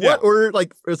be like, what? Yeah. Or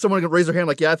like someone can raise their hand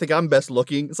like, yeah, I think I'm best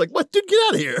looking. It's like, what? Dude, get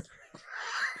out of here.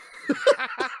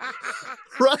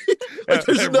 Right? Like,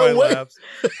 there's no everybody way. laughs.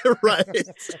 Right.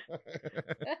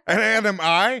 And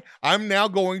I'm now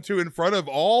going to, in front of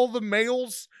all the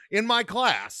males in my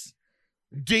class,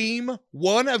 deem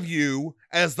one of you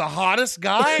as the hottest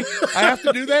guy. I have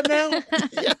to do that now?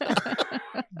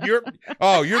 You're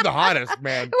the hottest,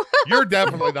 man. You're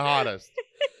definitely the hottest.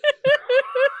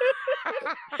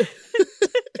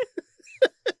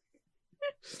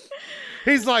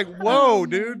 He's like, whoa,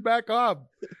 dude, back up.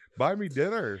 Buy me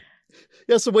dinner.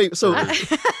 Yeah, so wait, so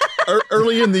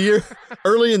early in the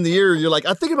year, you're like,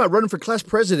 I'm thinking about running for class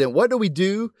president. What do we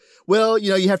do? Well,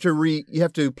 you have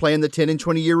to plan the 10 and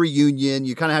 20 year reunion.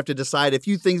 You kind of have to decide a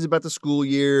few things about the school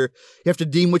year. You have to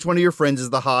deem which one of your friends is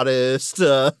the hottest.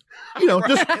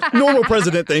 Just normal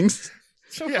president things.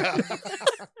 Yeah.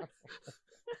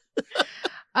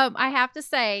 I have to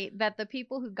say that the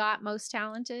people who got most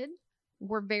talented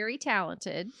were very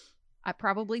talented.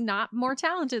 Probably not more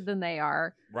talented than they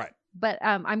are. Right. But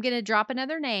I'm going to drop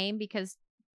another name because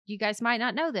you guys might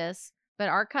not know this, but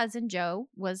our cousin Joe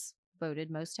was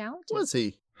voted most talented. Was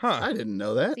he? Huh. I didn't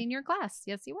know that. Senior class.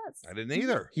 Yes, he was. I didn't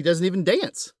either. He doesn't even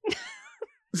dance.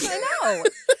 I know.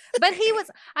 But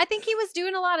I think he was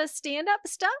doing a lot of stand-up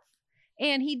stuff.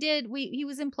 And he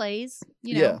was in plays,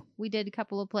 Yeah. we did a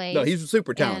couple of plays. No, he's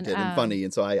super talented and funny,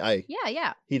 and so I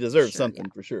yeah. he deserves Sure, something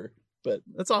yeah. for sure. But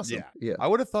that's awesome. Yeah. I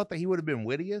would have thought that he would have been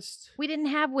wittiest. We didn't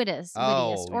have wittiest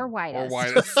Oh, or whitest. Or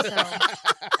whitest.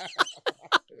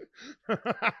 So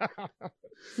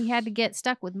he had to get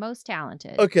stuck with most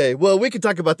talented. Okay, well, we could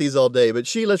talk about these all day,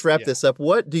 but let's wrap Yeah. this up.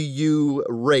 What do you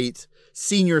rate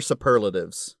senior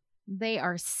superlatives? They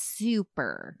are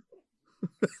super.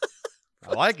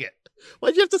 I like it.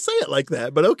 Why'd you have to say it like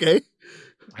that? But okay.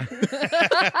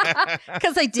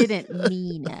 Because I didn't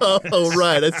mean it. Oh,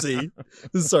 right. I see.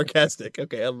 This is sarcastic.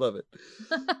 Okay, I love it.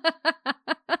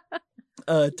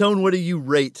 Tone, what do you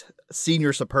rate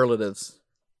senior superlatives?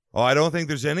 Oh, I don't think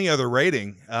there's any other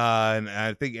rating. And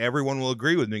I think everyone will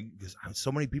agree with me because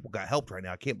so many people got helped right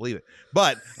now. I can't believe it.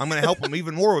 But I'm going to help them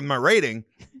even more with my rating.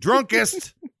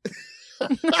 Drunkest.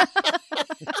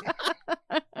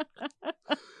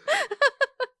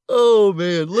 Oh,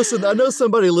 man. Listen, I know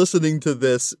somebody listening to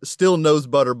this still knows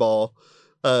Butterball.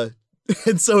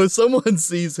 And so if someone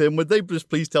sees him, would they just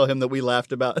please tell him that we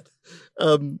laughed about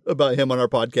him on our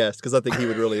podcast? Because I think he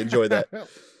would really enjoy that.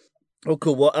 Oh,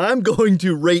 cool. Well, I'm going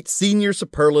to rate senior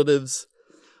superlatives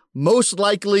most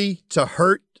likely to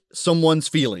hurt someone's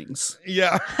feelings.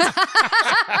 Yeah.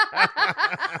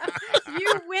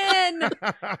 You win.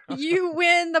 You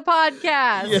win the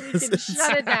podcast. Yes, You can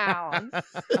shut it down.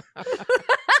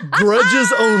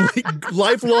 Grudges only.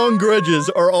 Lifelong grudges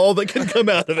are all that can come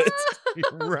out of it.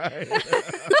 Right.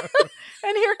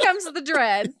 And here comes the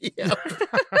dread. Yeah.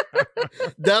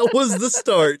 That was the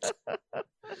start.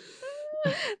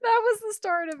 That was the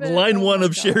start of it. Line Oh one my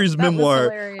of God. Sherry's That was memoir. I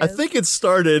hilarious. think it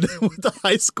started with the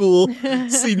high school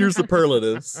senior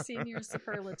superlatives. Senior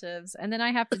superlatives. And then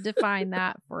I have to define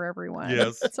that for everyone.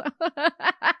 Yes. So-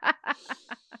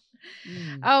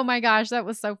 Oh my gosh, that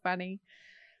was so funny.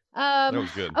 That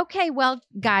was good. Okay, well,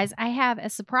 guys, I have a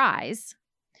surprise.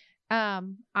 I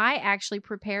actually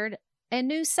prepared a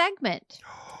new segment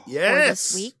for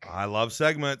Yes. this week. I love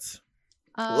segments.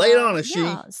 Lay it on us, She.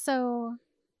 Yeah, so,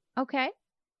 okay,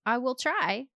 I will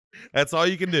try. That's all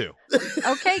you can do.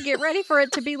 Okay, get ready for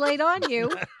it to be laid on you.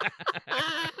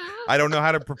 I don't know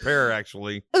how to prepare,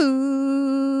 actually.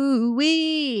 Ooh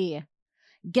wee!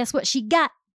 Guess what she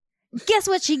got? Guess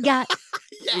what she got?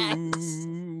 Yes.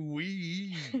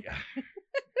 Ooh-wee.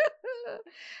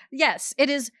 Yes, it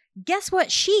is. Guess what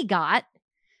she got?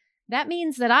 That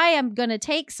means that I am going to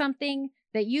take something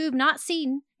that you've not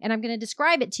seen and I'm going to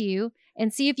describe it to you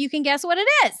and see if you can guess what it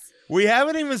is. We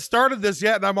haven't even started this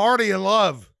yet, and I'm already in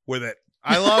love with it.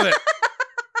 I love it.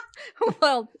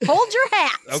 Well, hold your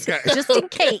hat. Okay. Just in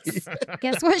case.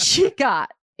 Guess what she got?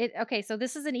 Okay, so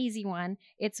this is an easy one.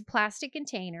 It's a plastic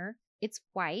container. It's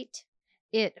white.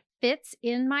 It fits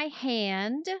in my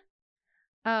hand.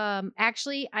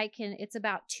 Actually, it's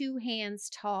about 2 hands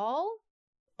tall.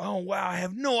 Oh, wow. I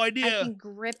have no idea. I can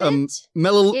grip it.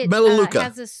 Melaleuca.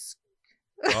 Has a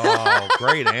Oh,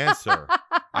 great answer.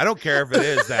 I don't care if it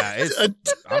is that. It's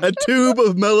a tube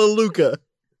of Melaleuca.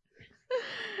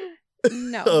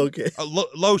 No. Okay.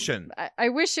 Lotion. I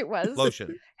wish it was.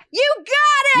 Lotion. You got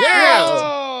it! Yeah!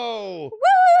 Oh! Woo!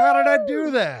 How did I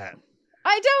do that?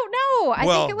 I don't know. I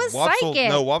think it was psychic.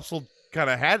 No, Wopsle kind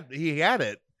of had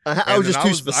it. I was just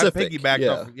too specific. I piggybacked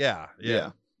off. Yeah.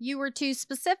 You were too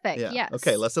specific. Yeah. Yes.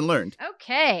 Okay, lesson learned.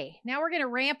 Okay. Now we're going to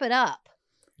ramp it up.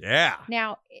 Yeah.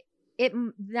 Now,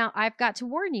 now I've got to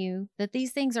warn you that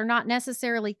these things are not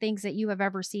necessarily things that you have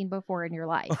ever seen before in your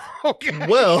life. Okay.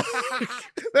 Well,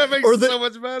 that makes it so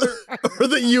much better. Or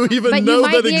that you even But know you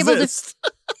might that be able to- exists.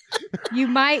 You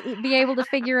might be able to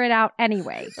figure it out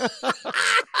anyway.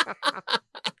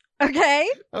 Okay?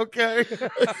 Okay.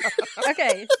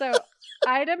 Okay, so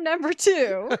item number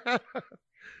 2.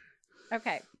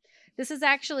 Okay. This is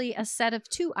actually a set of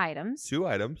 2 items. 2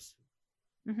 items.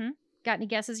 Mm-hmm. Got any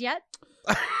guesses yet?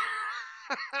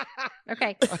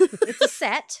 Okay. It's a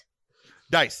set.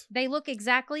 Dice. They look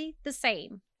exactly the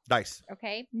same. Dice.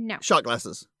 Okay? No. Shot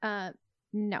glasses.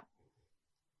 No.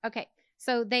 Okay.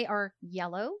 So they are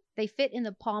yellow. They fit in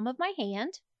the palm of my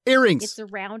hand. Earrings. It's a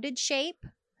rounded shape.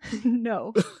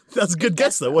 No. That's a good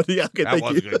guess, though. Okay, That thank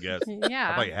was you. a good guess.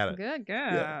 Yeah. I thought you had it. Good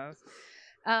guess.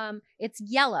 Yeah. It's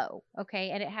yellow. Okay.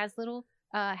 And it has little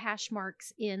hash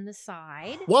marks in the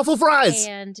side. Waffle fries.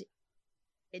 And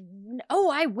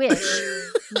I wish.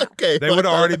 No. Okay. They would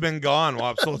have already been gone,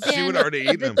 Wopsle. She Then would have already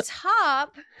eaten them. The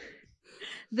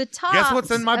top. Guess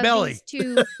what's in my belly?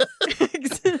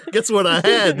 Guess what I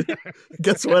had?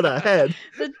 Guess what I had?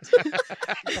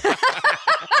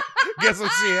 Guess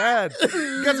what she had?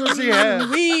 Guess what she had?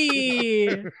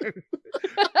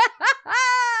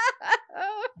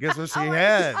 Guess what she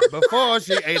had before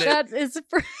she ate it? That is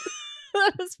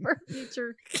for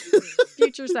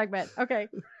future segment. Okay.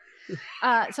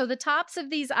 So the tops of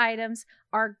these items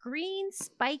are green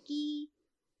spiky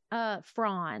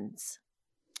fronds.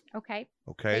 Okay.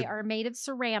 Okay. They are made of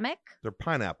ceramic. They're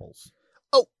pineapples.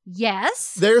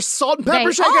 Yes. They're salt and pepper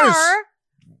They shakers. are.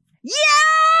 Yeah.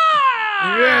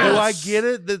 Yes. Do I get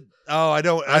it? I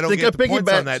don't think get I the points on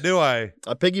piggybacked. that, do I?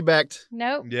 I piggybacked.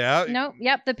 Nope. Yeah. Nope.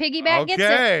 Yep. The piggyback gets it.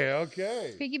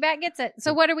 Okay. Piggyback gets it.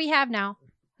 So what do we have now?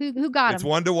 Who got It's him?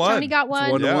 1-1. Tony got It's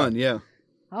one. 1-1, yeah.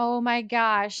 Oh my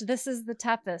gosh, this is the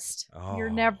toughest. You're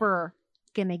Oh. never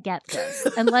gonna get this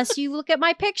unless you look at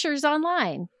my pictures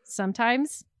online.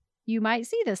 Sometimes you might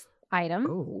see this item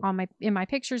Oh. in my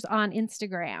pictures on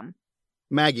Instagram.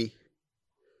 Maggie.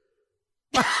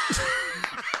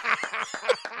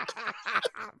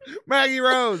 Maggie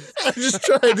Rose. I just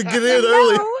tried to get in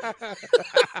early. No.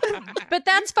 But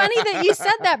that's funny that you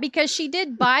said that because she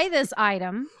did buy this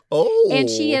item Oh. and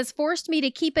she has forced me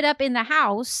to keep it up in the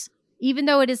house even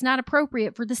though it is not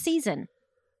appropriate for the season.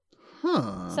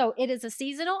 Huh. So it is a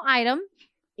seasonal item.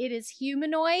 It is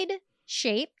humanoid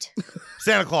shaped.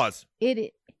 Santa Claus.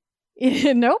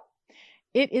 Nope.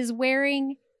 It is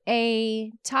wearing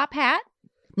a top hat.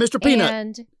 Mr. Peanut.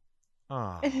 And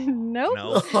Oh, nope.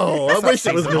 no. Oh, I That's wish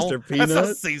not it was seasonal. Mr. That's not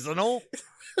Peanut. seasonal.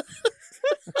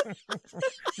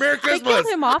 Merry They Christmas. killed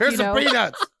him off, Here's you some know.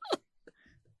 peanuts.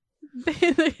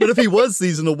 But if he was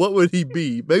seasonal, what would he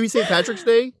be? Maybe St. Patrick's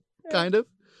Day? Kind of.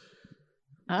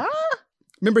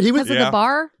 Remember he was Because of the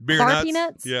bar Beer bar nuts.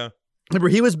 peanuts. Yeah.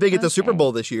 big at the Super Okay.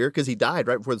 Bowl this year because he died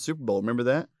right before the Super Bowl. Remember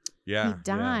that? Yeah. He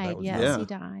died. that was Yes, Yeah. he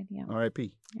died. Yeah.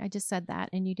 R.I.P. I just said that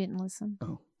and you didn't listen.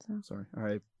 Oh, So. sorry.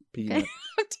 R.I.P. Okay.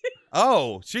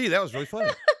 Oh, gee, that was really funny.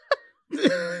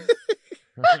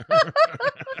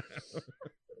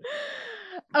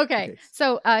 Okay.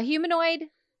 So humanoid,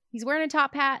 he's wearing a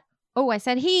top hat. Oh, I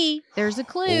said he. There's a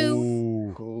clue.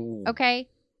 Ooh. Cool. Okay.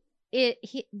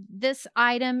 This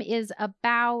item is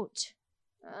about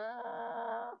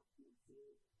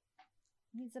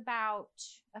he's about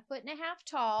 1.5 feet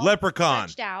tall. Leprechaun.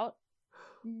 Stretched out.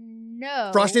 No.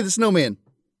 Frosty the Snowman.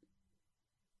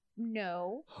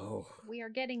 No. Oh. We are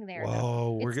getting there. though.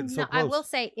 Whoa, we're It's getting so not- close. I will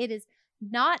say it is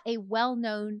not a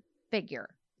well-known figure.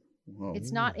 Whoa.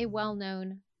 It's not a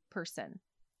well-known person.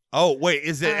 Oh, wait,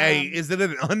 is it Um, is it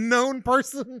an unknown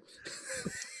person?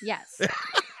 Yes.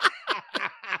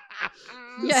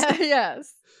 Yeah,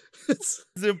 yes. It's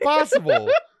It's impossible.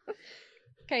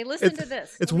 Okay, listen to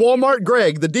this. it's Let me- Walmart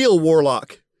Greg, the deal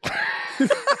warlock.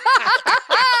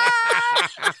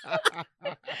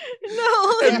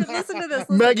 No, listen to this.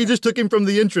 listen Maggie just took him from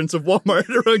the entrance of Walmart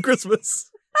around Christmas.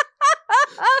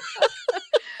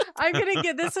 I'm gonna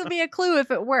get this will be a clue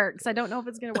if it works. I don't know if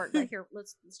it's gonna work. But here,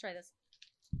 let's try this.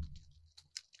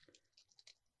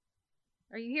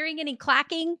 Are you hearing any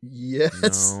clacking?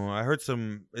 Yes. No, I heard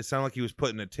some. It sounded like he was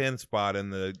putting a 10 spot in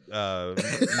the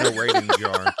no rating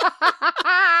jar.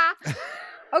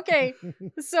 Okay,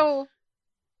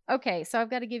 so I've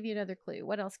got to give you another clue.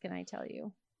 What else can I tell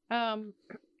you?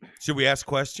 Should we ask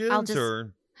questions just-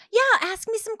 or Yeah, ask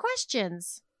me some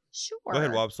questions. Sure. go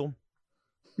ahead, Wobsle?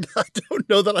 I don't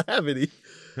know that I have any.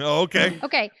 Oh, okay.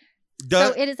 Okay, Duh.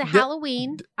 so it is a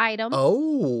Halloween item.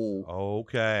 Oh.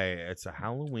 Okay, it's a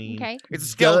Halloween. Okay, It's a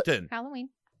skeleton. Halloween.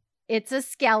 It's a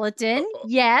skeleton.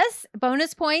 Yes.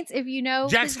 Bonus points if you know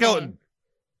Jack his Skeleton.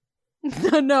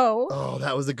 name. No. Oh,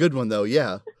 that was a good one though.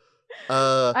 Yeah.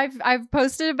 I've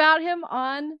posted about him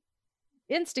on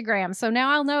Instagram, so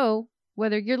now I'll know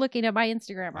whether you're looking at my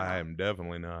Instagram or not. I am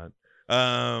definitely not.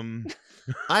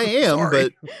 I am,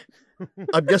 Sorry. but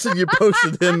I'm guessing you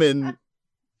posted him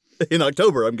in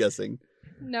October, I'm guessing.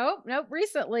 Nope.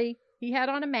 Recently, he had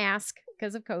on a mask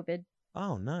because of COVID.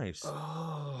 Oh, nice.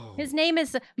 Oh. His name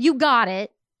is. You got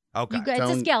it. Okay. It's a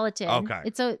Tone- skeleton. Okay.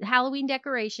 It's a Halloween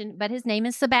decoration, but his name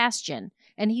is Sebastian,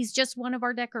 and he's just one of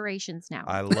our decorations now.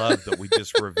 I love that we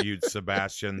just reviewed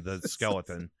Sebastian the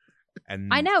skeleton, and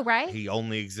I know, right? he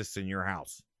only exists in your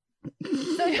house.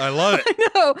 I love it. I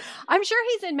know. I'm sure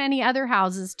he's in many other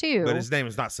houses too. But his name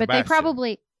is not But Sebastian. they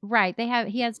probably right.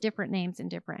 He has different names in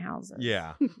different houses.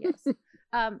 Yeah. Yes.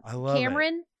 I love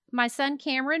Cameron, my son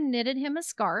Cameron knitted him a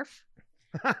scarf.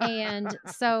 And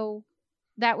so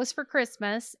that was for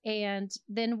Christmas. And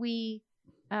then we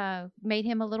made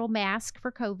him a little mask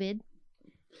for COVID.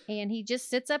 And he just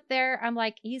sits up there. I'm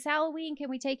like, he's Halloween. Can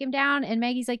we take him down? And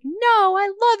Maggie's like, no,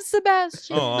 I love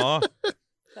Sebastian. Aw.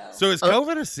 So is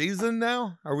COVID a season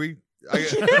now? Are we?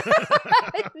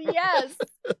 Yes.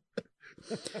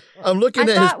 I'm looking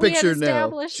I at his thought we had picture now.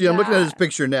 established See, I'm looking at his that.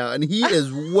 picture now, and he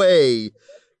is way,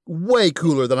 way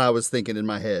cooler than I was thinking in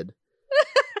my head.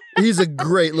 He's a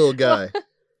great little guy.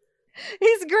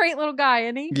 He's a great little guy,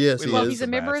 isn't he? Yes, We he love Well, is. he's a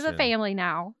member of the Sebastian. family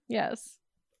now. Yes.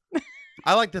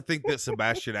 I like to think that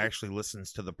Sebastian actually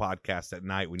listens to the podcast at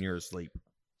night when you're asleep.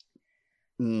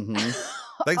 hmm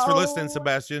Thanks for listening, Oh.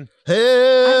 Sebastian. gotta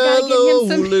get Hello, him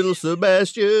some- little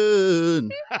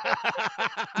Sebastian.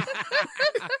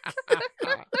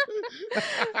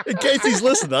 In case he's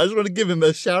listening, I just want to give him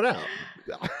a shout out.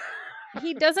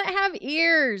 He doesn't have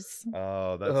ears.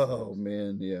 Oh, that's Oh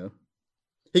man, yeah.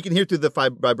 He can hear through the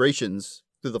vibrations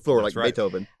through the floor That's like right.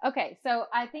 Beethoven. Okay, so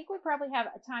I think we probably have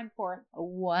time for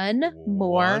one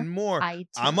more One more. item.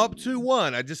 I'm up to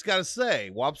one. I just gotta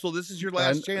say, Wopsle, this is your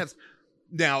last And- chance.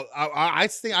 Now, I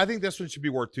think this one should be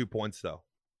worth 2 points, though.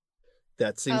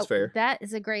 That seems Oh, fair That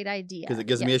is a great idea. because it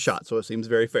gives me a Yes. shot, so it seems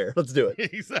very fair. Let's do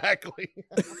it. Exactly.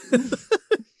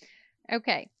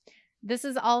 Okay, this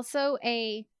is also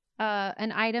an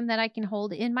item that I can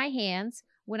hold in my hands.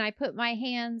 When I put my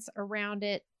hands around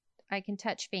it, I can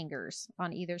touch fingers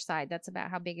on either side. That's about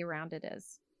how big around it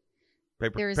is.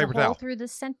 Paper, There is paper a hole towel. through the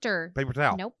center. Paper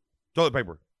towel. Nope. Toilet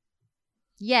paper.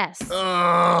 Yes.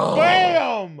 Oh,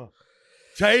 Bam!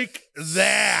 Take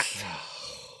that.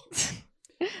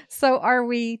 So are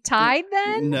we tied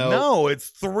then? No, it's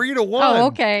 3-1. Oh,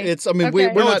 okay. It's. I mean, Okay.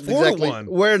 we're No, not it's 4-1. exactly.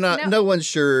 We're not. No. No one's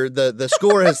sure. The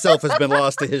score itself has been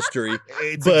lost to history.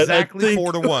 It's But I exactly think-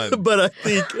 4-1. But I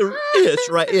think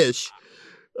ish.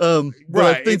 But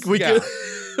Right, I think it's- we yeah. could.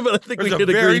 But I think There's we a could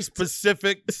very agree.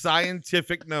 specific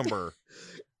scientific number.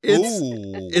 It's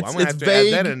Ooh, it's- I'm gonna it's have to add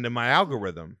that vague. into my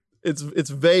algorithm. it's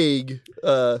vague.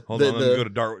 Hold on, let me go The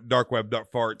to dark web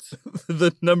farts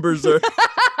the numbers are.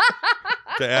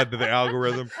 to add to the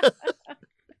algorithm.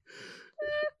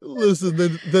 Listen,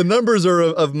 the numbers are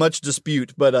of much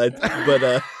dispute, but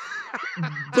That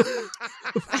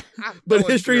was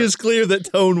history true. is clear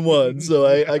that Tone won, so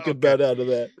I could Okay. bow out of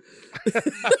that.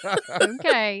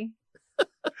 Okay.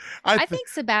 I I think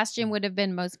Sebastian would have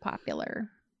been most popular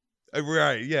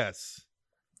right. Yes.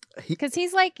 because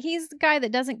he's the guy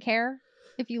that doesn't care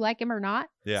if you like him or not.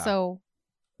 Yeah. So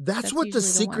That's That's what the usually the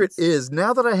secret ones. is.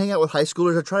 Now that I hang out with high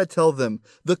schoolers, I try to tell them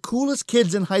the coolest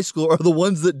kids in high school are the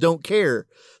ones that don't care.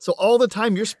 So all the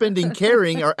time you're spending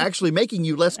caring are actually making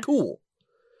you less cool.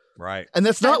 Right. And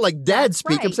that's not That's- like dad that's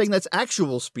speak. I'm right. saying that's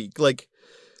actual speak. Like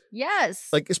yes,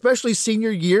 especially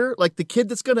senior year, like the kid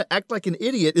that's going to act like an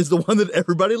idiot is the one that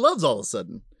everybody loves all of a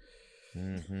sudden.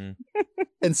 Mm-hmm.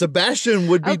 And Sebastian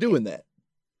would be Okay. doing that.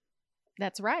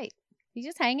 That's right. He's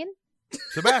just hanging.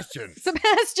 Sebastian.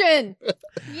 Sebastian.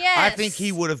 Yes. I think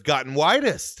he would have gotten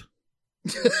whitest.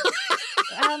 I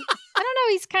don't know.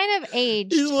 He's kind of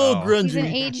aged. He's a little Oh. grungy. He's an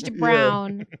aged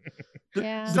brown.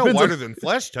 Yeah. He's no Depends whiter on- than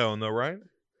flesh tone, though, right?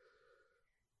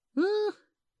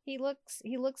 He looks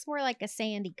more like a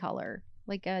sandy color,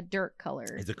 like a dirt color.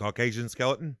 Is it Caucasian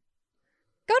skeleton?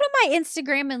 Go to my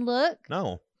Instagram and look.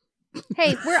 No.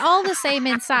 Hey, we're all the same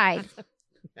inside.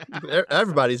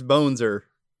 Everybody's bones are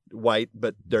white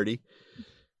but dirty.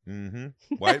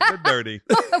 Mm-hmm. White but dirty.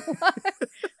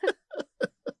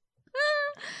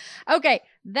 Okay,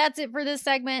 that's it for this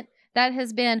segment. That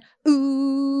has been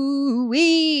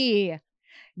Ooh-wee.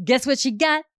 Guess what she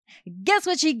got? Guess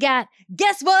what she got?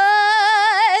 Guess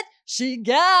what she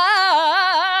got?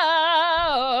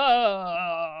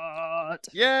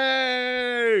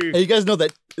 Yay! Hey, you guys know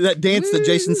that dance that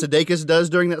Jason Sudeikis does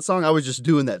during that song? I was just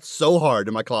doing that so hard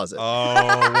in my closet. Oh,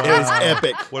 wow. It was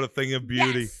epic. What a thing of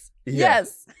beauty.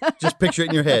 Yes. Yeah. Just picture it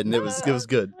in your head, and it was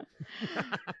good.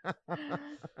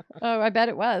 Oh, I bet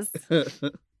it was.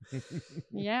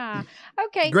 Yeah.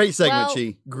 Okay. Great segment, well,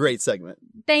 Chi. Great segment.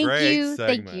 Thank Great you.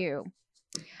 Thank segment. you.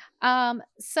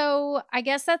 So I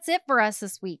guess that's it for us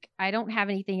this week. I don't have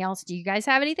anything else. Do you guys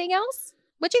have anything else?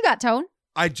 What you got, Tone?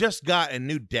 I just got a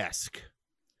new desk.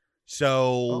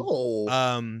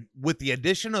 So, with the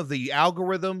addition of the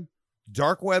algorithm,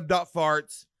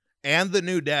 darkweb.farts, and the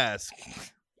new desk,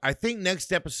 I think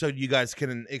next episode you guys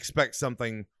can expect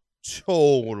something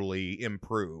totally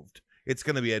improved. It's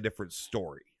going to be a different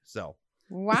story. So,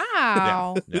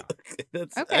 Wow. yeah.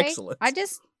 That's Okay. excellent. I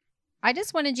just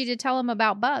wanted you to tell them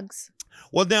about bugs.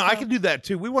 Well, now I can do that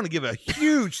too. We want to give a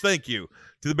huge thank you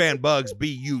to the band Bugs,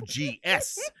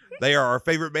 B-U-G-S. They are our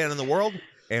favorite band in the world,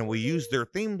 and we use their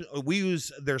theme. We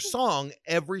use their song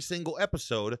every single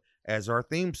episode as our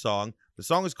theme song. The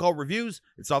song is called Reviews.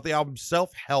 It's off the album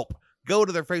Self Help. Go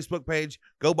to their Facebook page.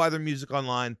 Go buy their music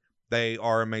online. They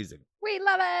are amazing. We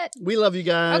love it. We love you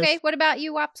guys. Okay, what about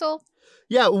you, Wopsle?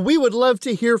 Yeah, we would love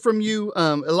to hear from you.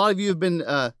 A lot of you have been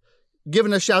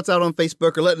giving us shouts out on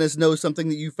Facebook or letting us know something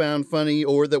that you found funny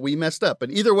or that we messed up.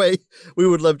 And either way, we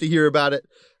would love to hear about it.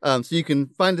 So you can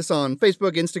find us on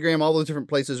Facebook, Instagram, all those different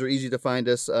places are easy to find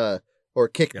us. Or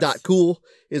kick.cool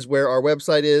is where our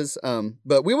website is.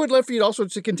 But we would love for you also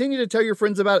to continue to tell your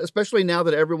friends about it, especially now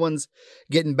that everyone's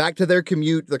getting back to their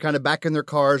commute. They're kind of back in their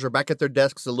cars or back at their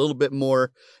desks a little bit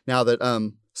more now that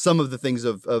some of the things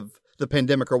of the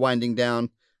pandemic are winding down.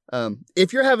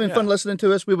 If you're having fun listening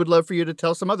to us, we would love for you to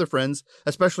tell some other friends,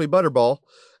 especially Butterball,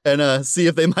 and see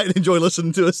if they might enjoy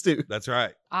listening to us too. That's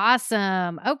right.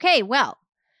 Awesome. Okay, well,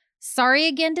 sorry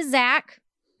again to Zach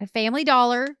at Family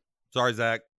Dollar. Sorry,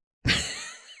 Zach.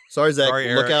 Sorry, Zach.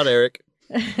 Sorry, Look Eric. out, Eric.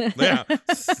 Yeah.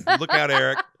 Look out,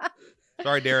 Eric.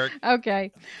 Sorry, Derek.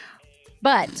 Okay.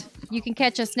 But you can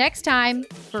catch us next time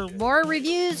for more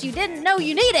reviews you didn't know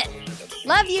you needed.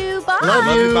 Love you. Bye.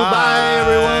 Love you. Bye,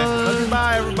 everyone. Love you.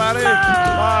 Bye, everybody.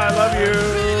 Bye. Love you.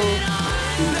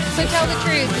 So tell the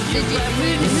truth. Did you who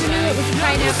knew it was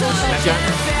pineapple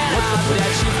sunshine?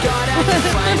 She got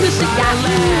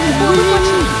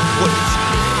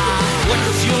What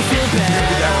did you feel bad?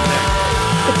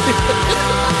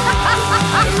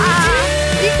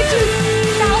 You could do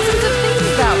thousands of things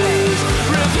that way.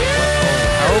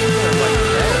 How are we going to like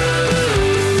that?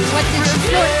 What did she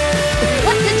snort?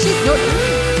 What did she snort?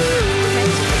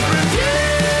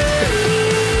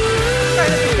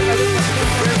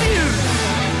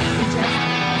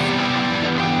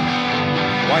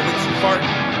 Why did she fart?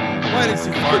 Why did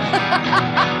she fart?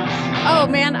 Oh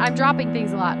man, I'm dropping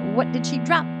things a lot. What did she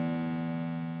drop?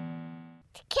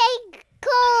 Cake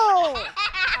cool.